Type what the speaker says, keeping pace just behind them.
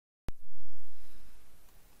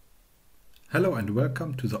Hello and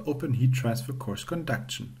welcome to the Open Heat Transfer course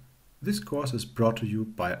Conduction. This course is brought to you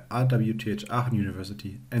by RWTH Aachen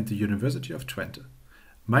University and the University of Twente.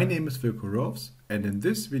 My name is Wilco Roves, and in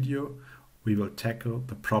this video we will tackle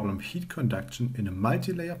the problem heat conduction in a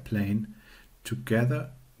multi-layer plane together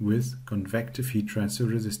with convective heat transfer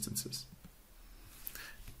resistances.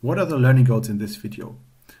 What are the learning goals in this video?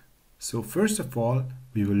 So first of all,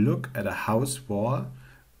 we will look at a house wall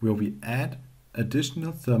where we add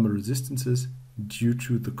additional thermal resistances due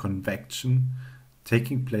to the convection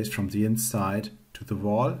taking place from the inside to the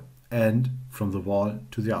wall and from the wall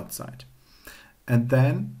to the outside. And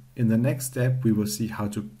then in the next step we will see how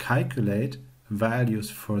to calculate values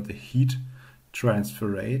for the heat transfer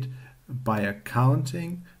rate by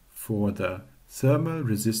accounting for the thermal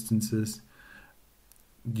resistances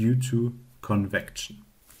due to convection.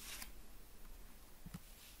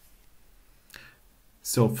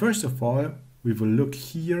 So first of all, we will look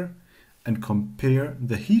here and compare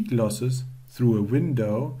the heat losses through a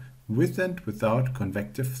window with and without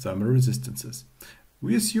convective thermal resistances.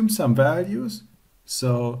 We assume some values,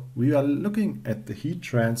 so we are looking at the heat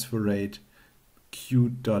transfer rate Q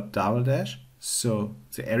dot double dash, so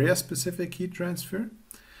the area specific heat transfer,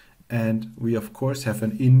 and we of course have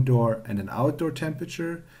an indoor and an outdoor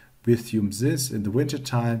temperature. We assume this in the winter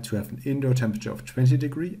time to have an indoor temperature of 20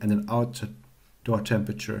 degrees and an outdoor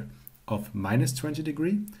temperature of minus 20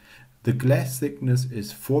 degrees. The glass thickness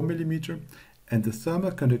is 4 millimeter and the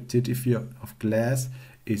thermal conductivity of glass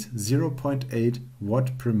is 0.8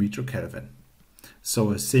 watt per meter Kelvin.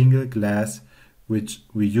 So a single glass, which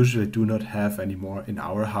we usually do not have anymore in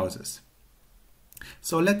our houses.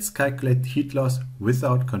 So let's calculate heat loss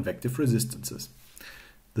without convective resistances.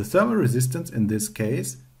 The thermal resistance in this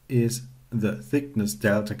case is the thickness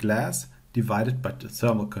delta glass divided by the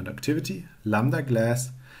thermal conductivity lambda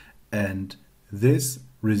glass, and this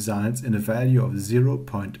results in a value of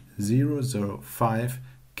 0.005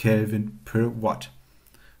 Kelvin per watt.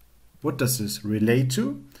 What does this relate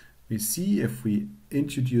to? We see if we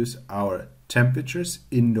introduce our temperatures,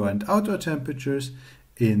 indoor and outdoor temperatures,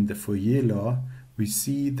 in the Fourier law, we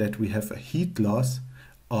see that we have a heat loss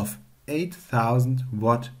of 8,000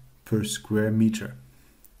 watt per square meter.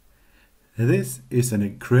 This is an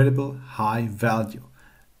incredible high value.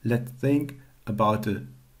 Let's think about a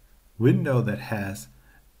window that has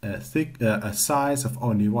a size of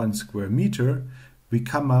only 1 square meter. We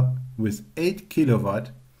come up with 8 kilowatt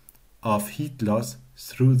of heat loss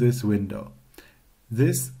through this window.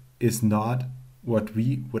 This is not what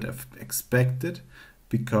we would have expected,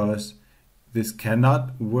 because this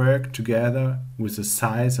cannot work together with the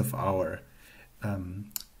size of our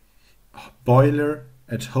boiler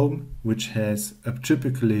at home, which has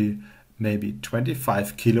typically maybe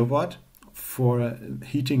 25 kilowatt for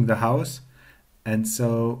heating the house, and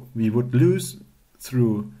so we would lose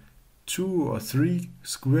through 2 or 3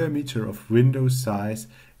 square meter of window size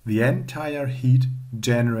the entire heat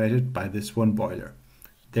generated by this one boiler.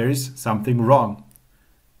 There is something wrong,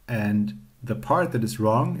 and the part that is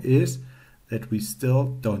wrong is that we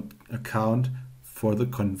still don't account for the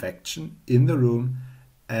convection in the room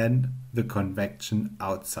and the convection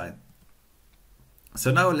outside. So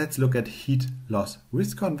now let's look at heat loss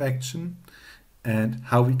with convection and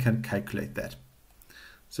how we can calculate that.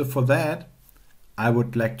 So for that, I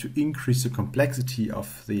would like to increase the complexity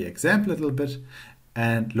of the example a little bit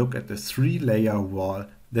and look at the 3-layer wall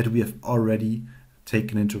that we have already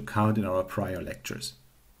taken into account in our prior lectures.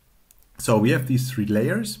 So we have these 3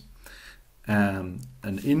 layers, an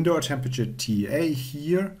indoor temperature TA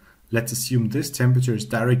here. Let's assume this temperature is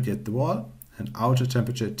directly at the wall, an outer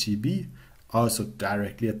temperature TB also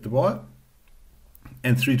directly at the wall,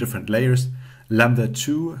 and 3 different layers. Lambda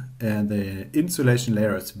 2 and the insulation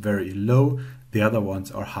layer is very low, the other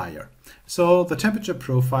ones are higher. So the temperature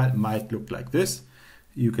profile might look like this.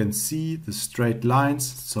 You can see the straight lines,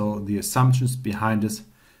 so the assumptions behind this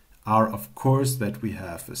are of course that we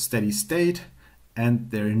have a steady state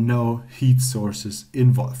and there are no heat sources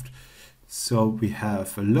involved. So we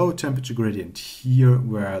have a low temperature gradient here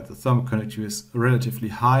where the thermal conductivity is relatively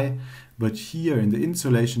high, but here in the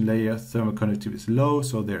insulation layer thermal conductivity is low,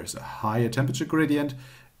 so there's a higher temperature gradient,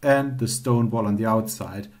 and the stone wall on the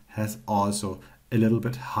outside has also a little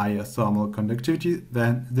bit higher thermal conductivity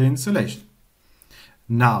than the insulation.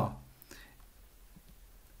 Now,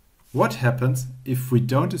 what happens if we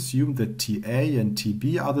don't assume that TA and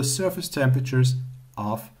TB are the surface temperatures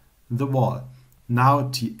of the wall? Now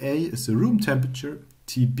TA is the room temperature,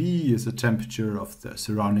 TB is the temperature of the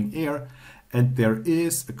surrounding air, and there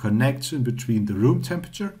is a connection between the room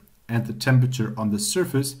temperature and the temperature on the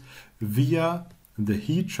surface via the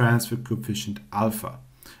heat transfer coefficient alpha.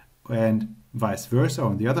 and vice versa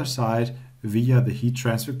on the other side via the heat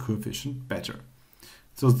transfer coefficient beta.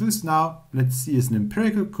 So this now, let's see, is an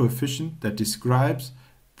empirical coefficient that describes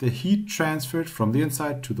the heat transferred from the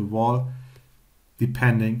inside to the wall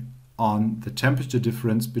depending on the temperature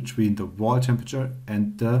difference between the wall temperature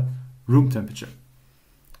and the room temperature.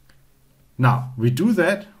 Now we do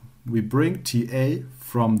that, we bring TA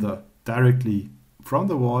directly from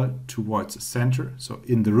the wall towards the center, so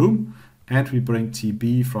in the room, and we bring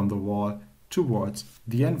TB from the wall towards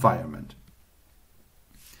the environment.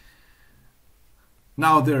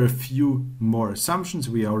 Now there are a few more assumptions.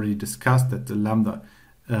 We already discussed that the lambda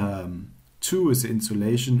 2 is the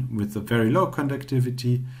insulation with a very low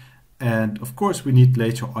conductivity, and of course we need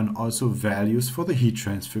later on also values for the heat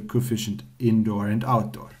transfer coefficient indoor and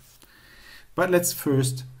outdoor. But let's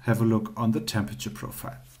first have a look on the temperature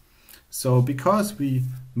profile. So because we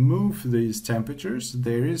move these temperatures,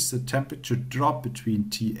 there is a temperature drop between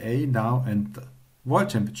TA now and the wall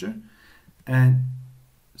temperature, and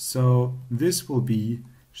so this will be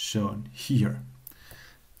shown here.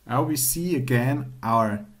 Now we see again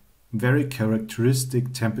our very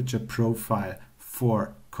characteristic temperature profile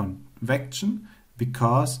for convection,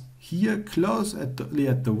 because here close at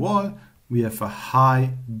the wall we have a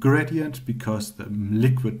high gradient because the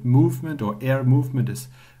liquid movement or air movement is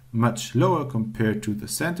much lower compared to the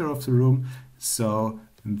center of the room. So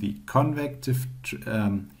the convective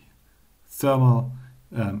thermal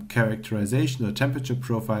characterization or temperature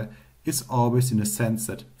profile is always in a sense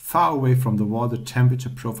that far away from the wall the temperature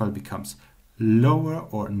profile becomes lower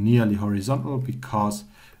or nearly horizontal because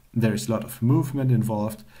there is a lot of movement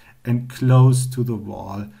involved, and close to the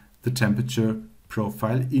wall the temperature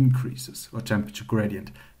profile increases or temperature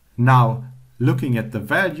gradient. Now looking at the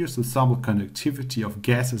values, the thermal conductivity of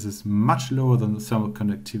gases is much lower than the thermal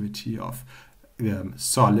conductivity of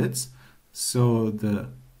solids, so the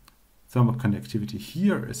thermal conductivity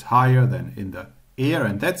here is higher than in the air,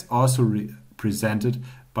 and that's also represented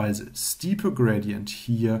by the steeper gradient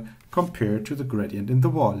here compared to the gradient in the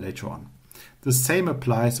wall later on. The same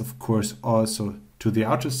applies of course also to the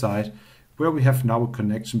outer side, where we have now a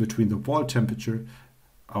connection between the wall temperature,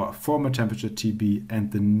 our former temperature TB,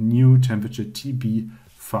 and the new temperature TB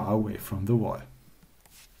far away from the wall.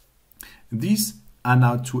 These are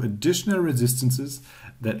now two additional resistances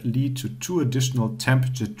that lead to two additional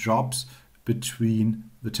temperature drops between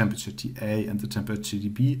the temperature TA and the temperature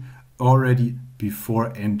TB already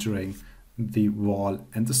before entering the wall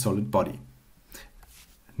and the solid body.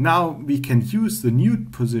 Now we can use the new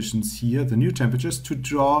positions here, the new temperatures, to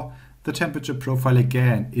draw the temperature profile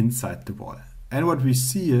again inside the wall. And what we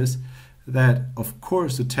see is that of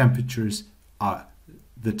course the temperature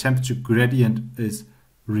gradient is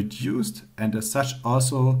reduced, and as such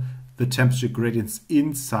also the temperature gradients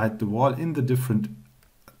inside the wall in the different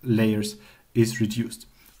layers is reduced.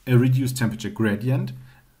 A reduced temperature gradient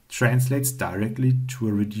translates directly to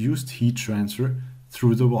a reduced heat transfer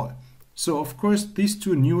through the wall. So of course these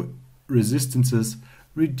two new resistances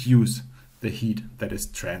reduce the heat that is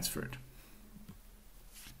transferred.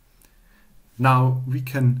 Now we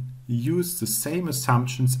can use the same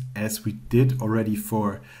assumptions as we did already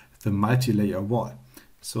for the multi-layer wall.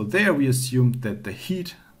 So there we assumed that the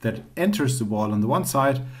heat that enters the wall on the one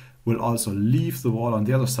side will also leave the wall on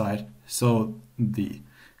the other side. So the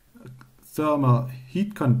thermal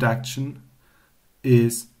heat conduction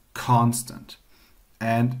is constant.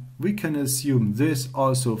 And we can assume this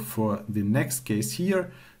also for the next case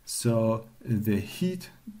here. So the heat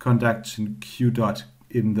conduction Q dot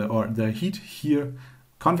the heat here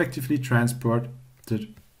convectively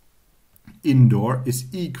transported indoor is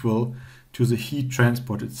equal to the heat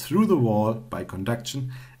transported through the wall by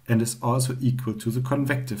conduction, and is also equal to the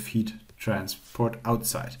convective heat transport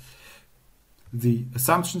outside. The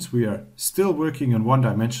assumptions, we are still working on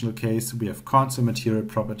one-dimensional case. We have constant material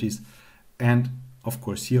properties and of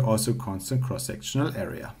course here also constant cross-sectional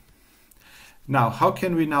area. Now how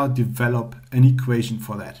can we now develop an equation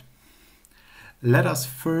for that? Let us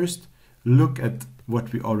first look at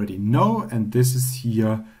what we already know, and this is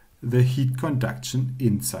here the heat conduction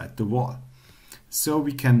inside the wall. So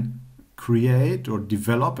we can create or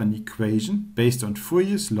develop an equation based on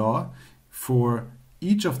Fourier's law for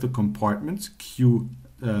each of the compartments Q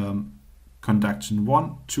conduction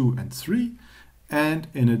 1, 2 and 3, and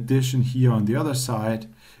in addition here on the other side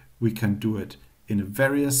we can do it in a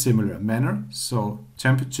very similar manner. So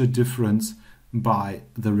temperature difference by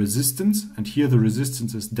the resistance, and here the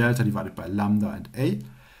resistance is delta divided by lambda and A.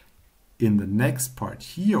 In the next part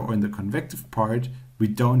here, or in the convective part, we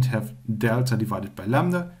don't have delta divided by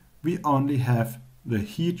lambda, we only have the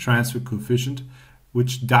heat transfer coefficient,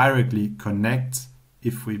 which directly connects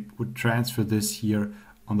if we would transfer this here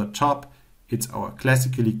on the top, it's our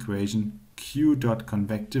classical equation Q dot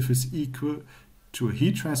convective is equal to a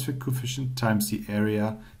heat transfer coefficient times the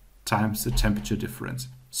area times the temperature difference.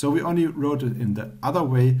 So we only wrote it in the other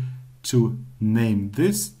way to name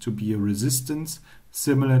this to be a resistance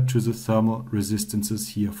similar to the thermal resistances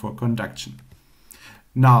here for conduction.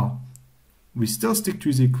 Now, we still stick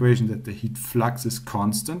to the equation that the heat flux is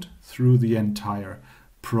constant through the entire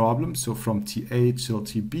problem. So from TA till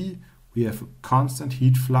TB, we have a constant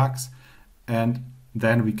heat flux, and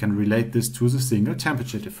then we can relate this to the single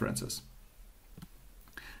temperature differences.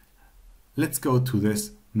 Let's go to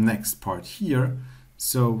this next part here.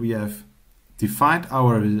 So we have defined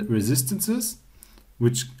our resistances,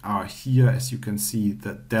 which are here, as you can see,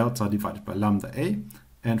 the delta divided by lambda A,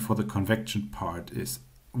 and for the convection part is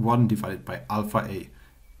 1 divided by alpha A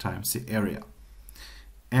times the area.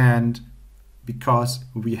 And because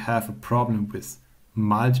we have a problem with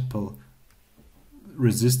multiple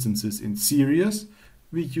resistances in series,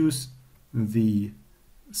 we use the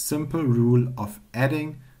simple rule of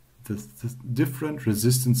adding the different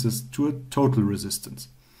resistances to a total resistance.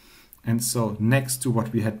 And so next to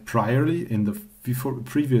what we had priorly in the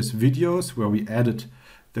previous videos where we added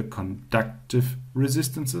the conductive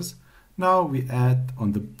resistances, now we add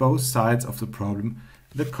on the both sides of the problem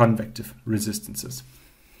the convective resistances.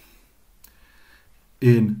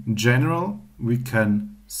 In general, we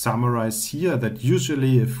can summarize here that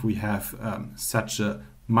usually if we have such a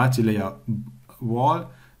multi-layer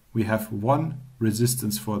wall, we have one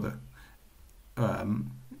resistance for the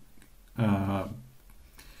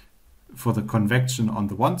convection on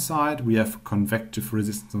the one side, we have convective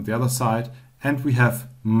resistance on the other side, and we have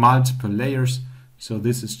multiple layers. So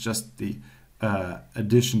this is just the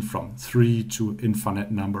addition from 3 to infinite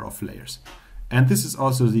number of layers. And this is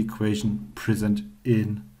also the equation present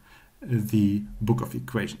in the book of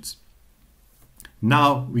equations.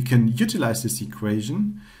 Now we can utilize this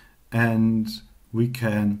equation and we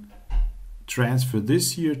can transfer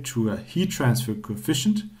this here to a heat transfer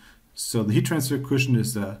coefficient. So the heat transfer coefficient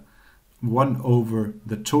is 1 over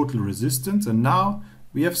the total resistance. And now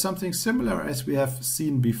we have something similar as we have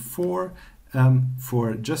seen before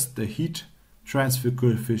for just the heat transfer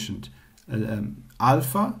coefficient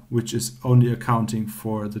alpha, which is only accounting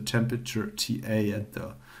for the temperature TA and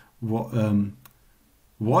the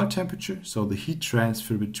wall temperature, so the heat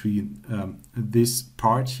transfer between this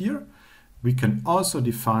part here. We can also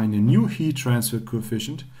define a new heat transfer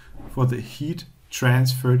coefficient for the heat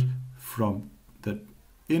transferred from the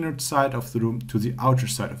inner side of the room to the outer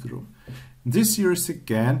side of the room. This here is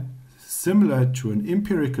again similar to an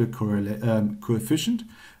empirical coefficient,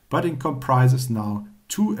 but it comprises now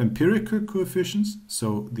two empirical coefficients,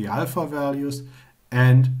 so the alpha values,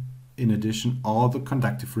 and in addition all the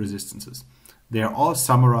conductive resistances. They are all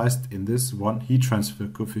summarized in this one heat transfer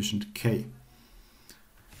coefficient K.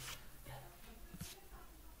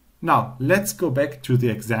 Now let's go back to the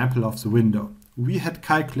example of the window. We had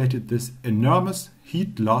calculated this enormous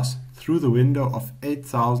heat loss through the window of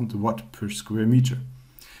 8000 watt per square meter.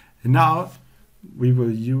 And now we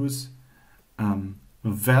will use a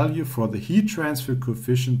value for the heat transfer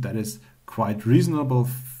coefficient that is quite reasonable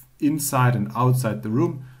inside and outside the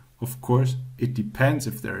room. Of course, it depends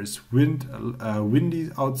if there is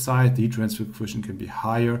windy outside, the heat transfer coefficient can be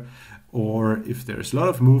higher, or if there is a lot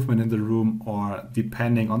of movement in the room, or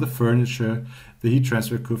depending on the furniture, the heat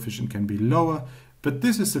transfer coefficient can be lower. But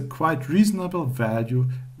this is a quite reasonable value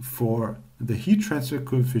for the heat transfer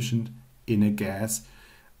coefficient in a gas.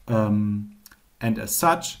 And as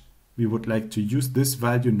such, we would like to use this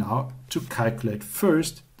value now to calculate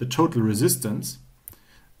first the total resistance.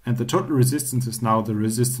 And the total resistance is now the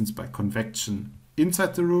resistance by convection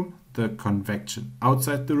inside the room, the convection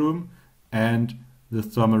outside the room, and the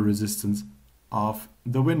thermal resistance of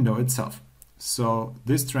the window itself. So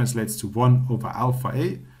this translates to 1 over alpha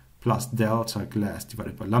A plus delta glass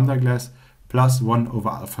divided by lambda glass plus 1 over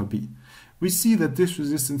alpha B. We see that this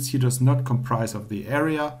resistance here does not comprise of the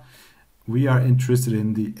area. We are interested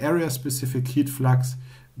in the area-specific heat flux,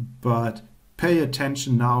 but pay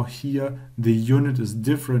attention now here, the unit is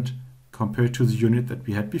different compared to the unit that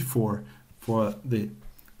we had before for the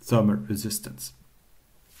thermal resistance.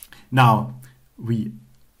 Now, we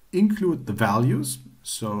include the values,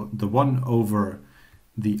 so the 1 over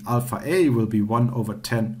the alpha A will be 1 over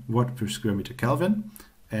 10 watt per square meter Kelvin,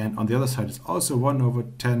 and on the other side is also 1 over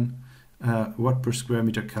 10 watt per square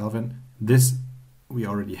meter Kelvin. This we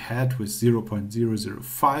already had with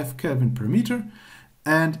 0.005 Kelvin per meter,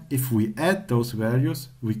 and if we add those values,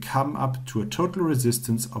 we come up to a total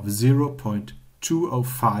resistance of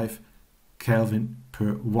 0.205 Kelvin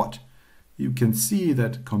per watt. you can see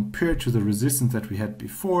that compared to the resistance that we had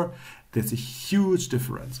before, there's a huge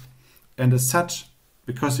difference. And as such,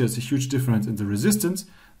 because there's a huge difference in the resistance,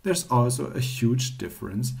 there's also a huge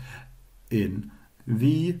difference in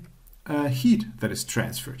the heat that is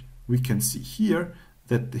transferred. We can see here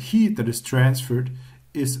that the heat that is transferred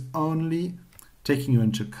is only taking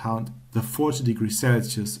into account the 40 degrees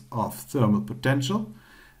Celsius of thermal potential,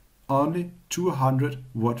 only 200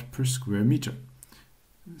 watt per square meter.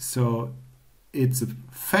 So it's a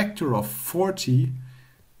factor of 40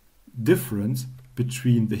 difference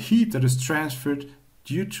between the heat that is transferred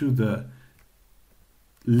due to the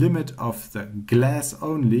limit of the glass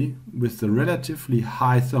only with the relatively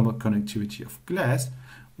high thermal conductivity of glass,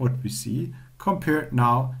 what we see, compared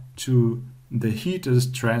now to the heat that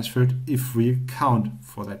is transferred if we account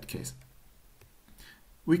for that case.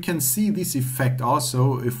 We can see this effect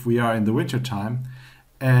also if we are in the winter time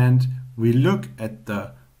and we look at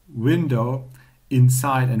the window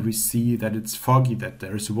inside and we see that it's foggy, that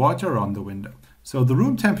there is water on the window. So the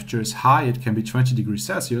room temperature is high, it can be 20 degrees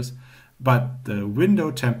Celsius, but the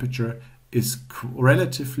window temperature is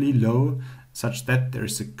relatively low, such that there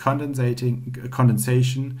is a condensation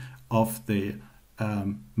of the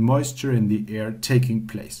moisture in the air taking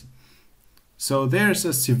place. So there's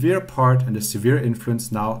a severe part and a severe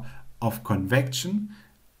influence now of convection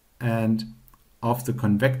and of the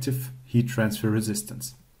convective heat transfer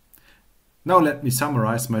resistance. Now let me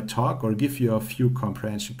summarize my talk or give you a few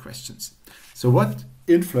comprehension questions. So what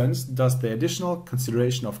influence does the additional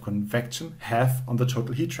consideration of convection have on the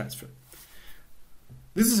total heat transfer?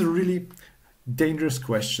 This is a really dangerous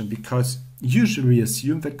question because usually we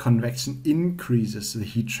assume that convection increases the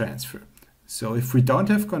heat transfer. So if we don't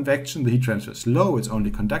have convection, the heat transfer is low, it's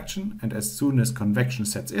only conduction, and as soon as convection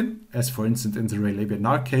sets in, as for instance in the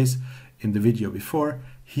Rayleigh-Bénard case in the video before,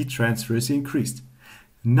 heat transfer is increased.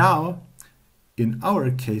 Now, in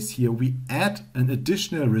our case here, we add an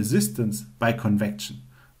additional resistance by convection,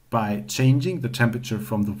 by changing the temperature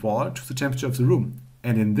from the wall to the temperature of the room.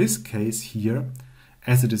 And in this case here,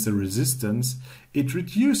 as it is a resistance, it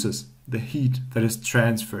reduces the heat that is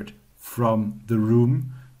transferred from the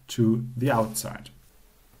room to the outside.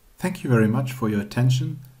 Thank you very much for your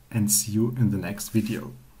attention and see you in the next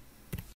video.